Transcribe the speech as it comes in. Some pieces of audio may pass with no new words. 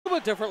little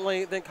bit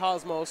differently than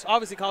Cosmos.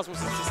 Obviously, Cosmos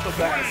is just the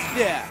best.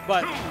 Yeah.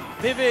 But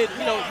Vivid,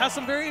 has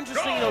some very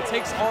interesting,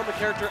 takes on the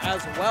character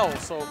as well.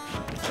 So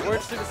we're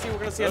interested to see. We're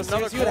going to see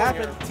another. See what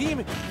happens.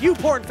 Team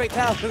U-Port and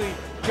Fatality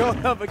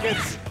going up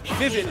against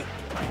Vivid.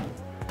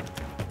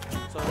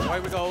 So away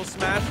we go.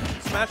 Smash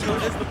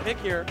is the pick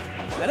here.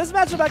 Now, this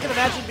matchup I can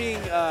imagine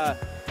being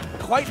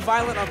quite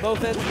violent on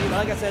both ends.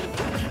 Like I said,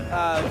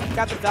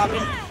 Captain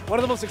Falcon, one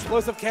of the most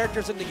explosive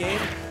characters in the game,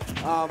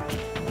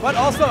 but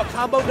also a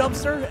combo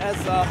dumpster. As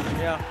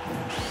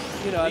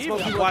as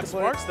most people Black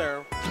Sparks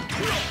there.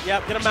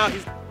 Yep, get him out.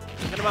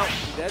 Get him out.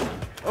 He's dead.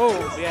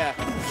 Oh yeah,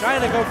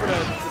 trying to go for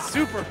the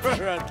super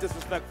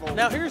disrespectful.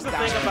 Now here's the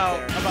thing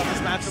about this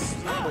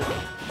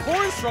matchup.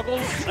 Corrin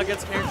struggles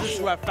against characters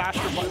who have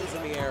faster buttons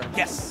in the air.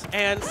 Yes.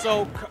 And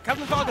so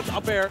Captain Falcon's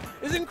up air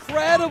is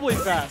incredibly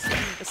fast.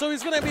 And so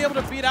he's going to be able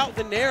to beat out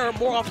the Nair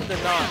more often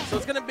than not. So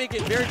it's going to make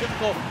it very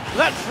difficult.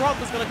 That Trump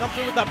is going to come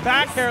through with the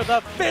back air. The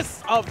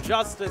Fist of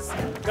Justice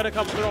going to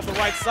come through off the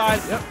right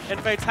side. Yep. And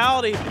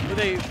Fatality with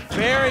a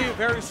very,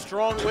 very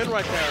strong win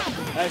right there.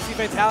 I see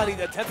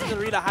Fatality attempting to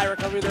read a high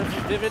recovery there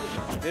from Vivid.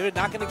 Vivid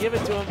not going to give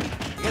it to him.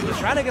 Again, he's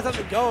trying to get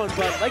something going,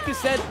 but like you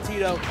said,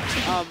 Tito,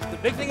 the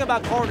big thing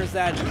about Corrin is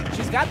that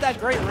she's got that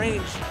great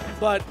range,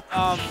 but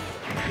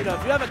if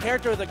you have a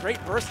character with a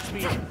great burst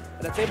speed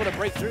that's able to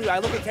break through, I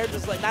look at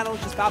characters like not only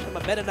just Falcon,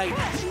 but Meta Knight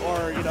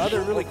or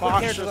other really quick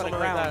characters on the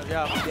ground.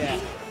 Like yeah.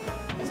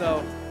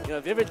 So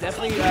Vivid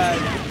definitely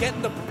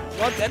getting the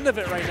blunt end of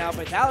it right now.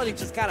 Fatality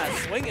just kind of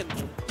swinging.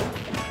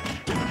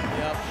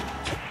 Yep.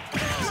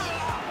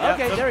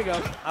 Okay, there we go.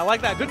 I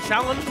like that. Good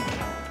challenge.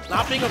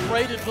 Not being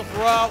afraid to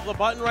throw out the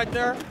button right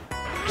there.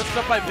 Good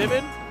stuff by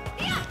Vivid.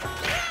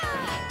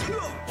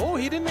 Oh,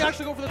 he didn't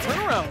actually go for the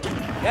turnaround.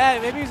 Yeah,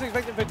 maybe he was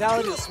expecting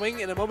Fatality to swing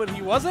in a moment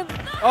he wasn't.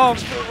 Oh,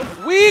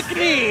 weak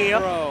knee.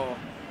 Bro.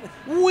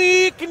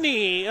 Weak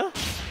knee.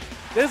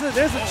 There's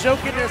a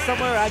joke in there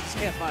somewhere I just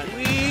can't find.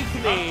 Weak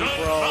knee,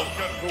 bro.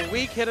 The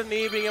weak hit a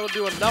knee, being able to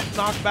do enough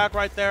knockback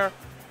right there,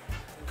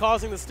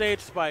 causing the stage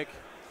spike.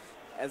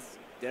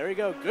 There we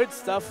go. Good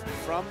stuff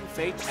from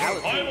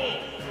Fatality.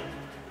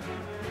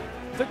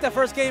 Took that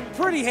first game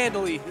pretty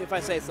handily, if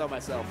I say so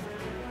myself.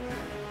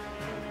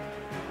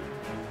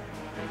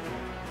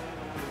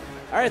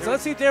 All right, so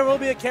let's see if there will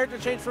be a character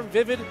change from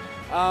Vivid.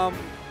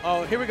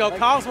 Oh, here we go.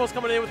 Cosmos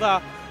coming in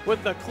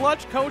with the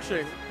clutch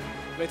coaching.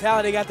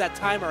 Fatality got that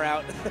timer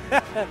out.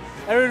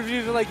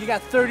 Everybody's like, you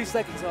got 30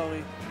 seconds on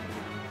me.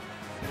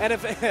 And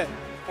if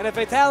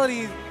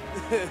Fatality,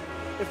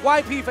 if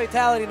YP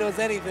Fatality knows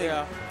anything,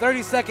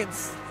 30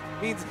 seconds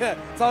means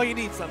it's all you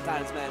need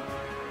sometimes, man.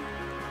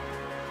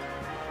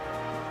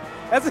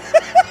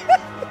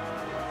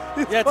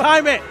 Yeah,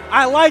 time it.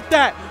 I like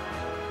that.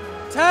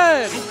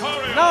 10,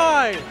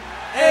 9,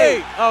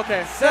 8,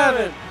 okay,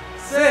 7,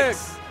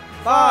 6,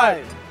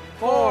 5,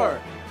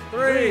 4,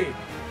 3,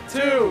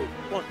 2,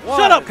 1.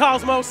 Shut up,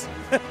 Cosmos.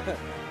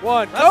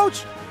 1.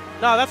 Coach.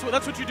 No, that's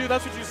what you do.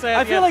 That's what you say.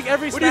 I feel like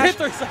every when you hit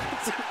 30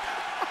 seconds.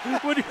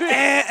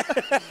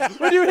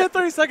 when you hit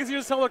 30 seconds, you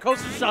just tell the coach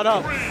to shut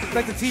up.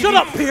 Like the TV. Shut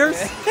up,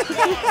 Pierce.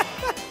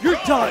 You're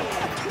done.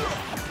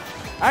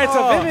 All right,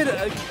 so Vivid,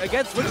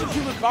 again, switching to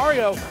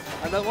Lucario.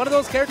 And one of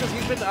those characters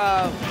he's been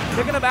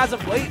picking up as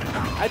of late.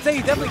 I'd say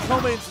he definitely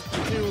co-mains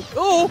to.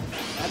 Ooh!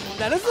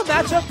 Now, this is a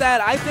matchup that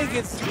I think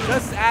is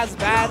just as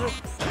bad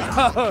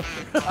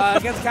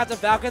against Captain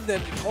Falcon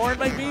than Corrin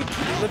might be.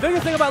 The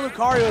biggest thing about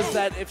Lucario is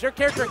that if your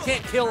character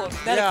can't kill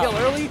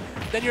early,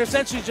 then you're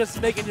essentially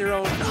just making your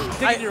own.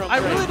 I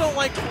really don't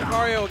like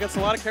Lucario against a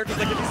lot of characters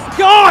that can be.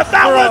 God,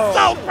 that was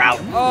so proud!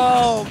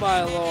 Oh,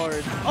 my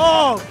lord.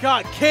 Oh,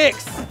 God,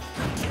 kicks.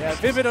 Yeah,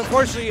 Vivid,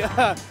 unfortunately,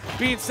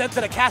 being sent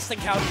to the casting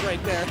couch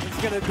right there. He's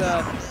gonna.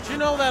 Do you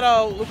know that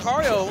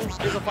Lucario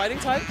is a fighting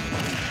type?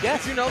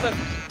 Yes. Do you know that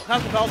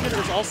Captain Falcon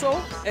is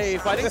also a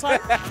fighting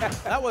type?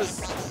 That was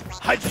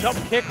high jump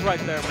kick right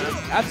there, man.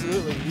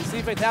 Absolutely. You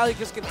see Fatality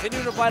just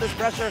continuing to apply this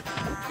pressure.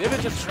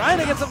 Vivid just trying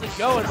to get something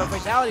going, but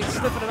Fatality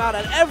sniffing him out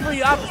at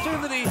every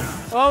opportunity.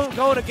 Oh,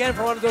 going again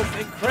for one of those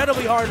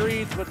incredibly hard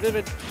reads, but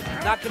Vivid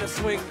not going to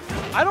swing.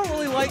 I don't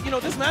really like,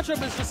 this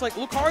matchup is just like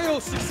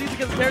Lucario succeeds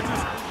against characters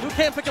who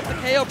can't pick up the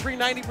KO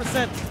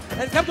pre-90%.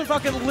 And Captain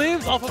Falcon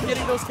lives off of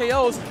getting those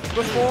KOs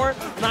before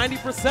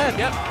 90%.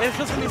 Yep. And it's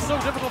just going to be so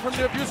difficult for him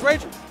to abuse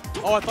rage.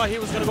 Oh, I thought he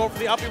was going to go for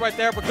the uppy right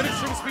there, but good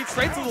extreme speed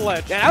straight to the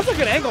ledge. Yeah, that was a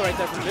good angle right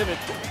there from Vivid.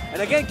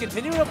 And again,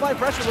 continuing to apply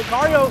pressure.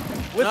 Lucario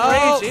with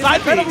rage.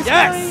 Side B,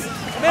 yes!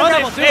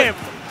 Punish him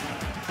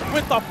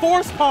with the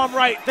force palm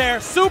right there.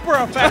 Super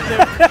effective.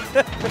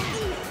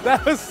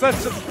 That was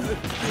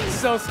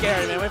so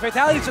scary, man. When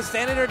Fatality's just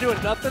standing there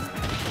doing nothing.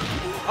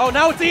 Oh,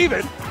 now it's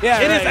even.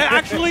 Yeah, it is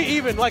actually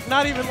even. Like,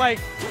 not even like.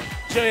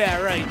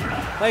 Yeah, right.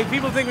 Like,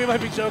 people think we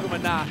might be joking,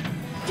 but nah.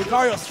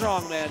 Lucario's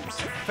strong, man.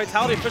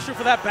 Fatality fishing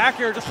for that back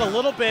air just a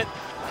little bit.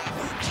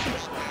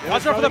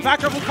 Watch out for the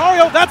back air of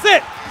Lucario. That's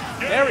it.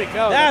 There we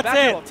go. That's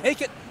it. Will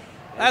take it.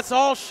 That's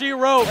all she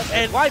wrote.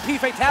 And YP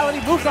Fatality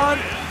moves on.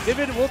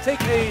 Vivid will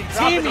take a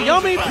Team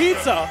Yummy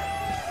Pizza.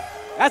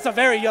 That's a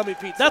very yummy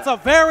pizza. That's a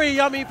very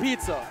yummy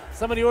pizza.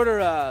 Somebody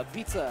order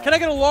pizza. Can I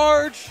get a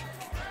large?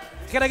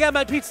 Can I get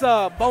my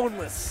pizza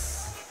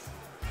boneless?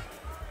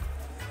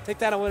 Take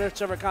that in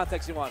whichever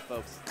context you want,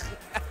 folks.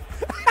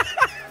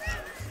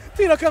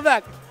 Tino, come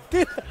back.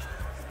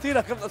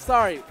 Tino, come. I'm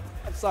sorry.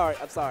 I'm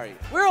sorry.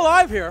 We're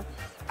alive here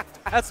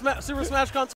at Super Smash Con